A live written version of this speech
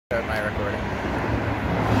Start my recording.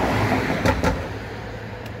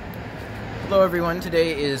 Hello everyone,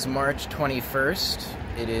 today is March 21st,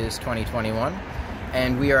 it is 2021,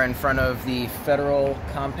 and we are in front of the federal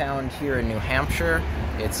compound here in New Hampshire.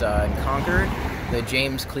 It's in Concord, the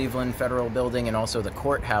James Cleveland Federal Building, and also the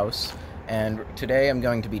Courthouse. And today I'm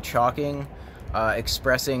going to be chalking,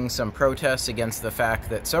 expressing some protests against the fact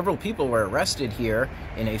that several people were arrested here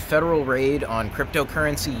in a federal raid on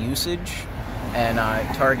cryptocurrency usage, and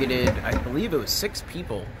targeted, I believe it was 6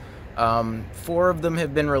 people. 4 of them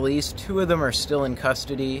have been released, 2 of them are still in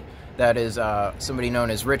custody. That is somebody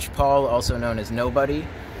known as Rich Paul, also known as Nobody,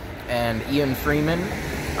 and Ian Freeman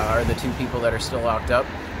are the 2 people that are still locked up.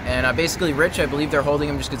 And basically Rich, I believe they're holding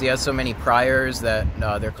him just because he has so many priors that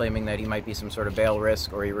they're claiming that he might be some sort of bail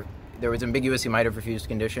risk, or there was ambiguous, he might have refused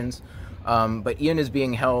conditions. But Ian is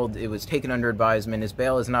being held. It was taken under advisement. His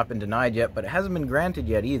bail has not been denied yet, but it hasn't been granted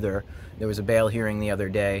yet either. There was a bail hearing the other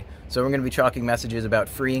day. So we're going to be chalking messages about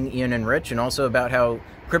freeing Ian and Rich, and also about how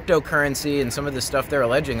cryptocurrency and some of the stuff they're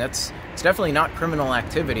alleging, it's definitely not criminal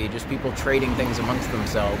activity, just people trading things amongst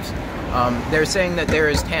themselves. They're saying that there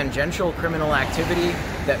is tangential criminal activity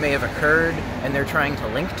that may have occurred, and they're trying to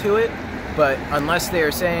link to it. But unless they're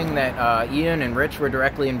saying that Ian and Rich were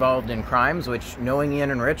directly involved in crimes, which, knowing Ian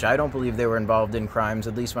and Rich, I don't believe they were involved in crimes.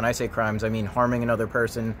 At least when I say crimes, I mean harming another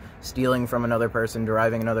person, stealing from another person,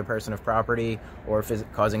 deriving another person of property, or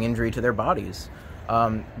causing injury to their bodies.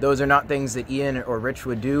 Those are not things that Ian or Rich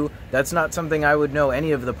would do. That's not something I would know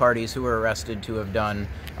any of the parties who were arrested to have done.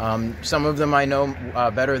 Some of them I know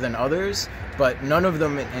better than others, but none of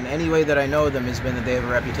them, in any way that I know them, has been that they have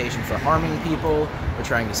a reputation for harming people, or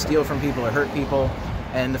trying to steal from people, or hurt people.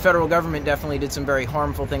 And the federal government definitely did some very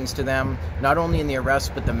harmful things to them, not only in the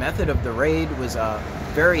arrest, but the method of the raid was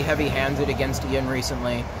very heavy-handed against Ian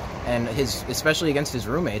recently, and especially against his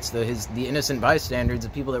roommates, the innocent bystanders, the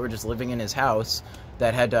people that were just living in his house,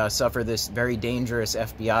 that had to suffer this very dangerous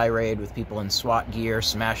FBI raid with people in SWAT gear,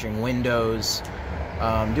 smashing windows,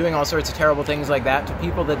 doing all sorts of terrible things like that to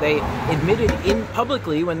people that they admitted in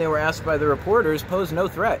publicly, when they were asked by the reporters, pose no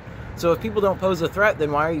threat. So if people don't pose a threat,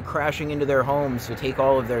 then why are you crashing into their homes to take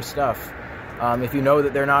all of their stuff, if you know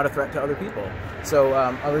that they're not a threat to other people? So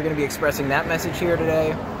we're going to be expressing that message here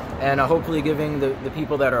today, and hopefully giving the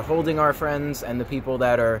people that are holding our friends, and the people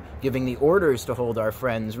that are giving the orders to hold our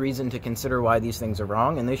friends, reason to consider why these things are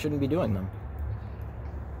wrong and they shouldn't be doing them.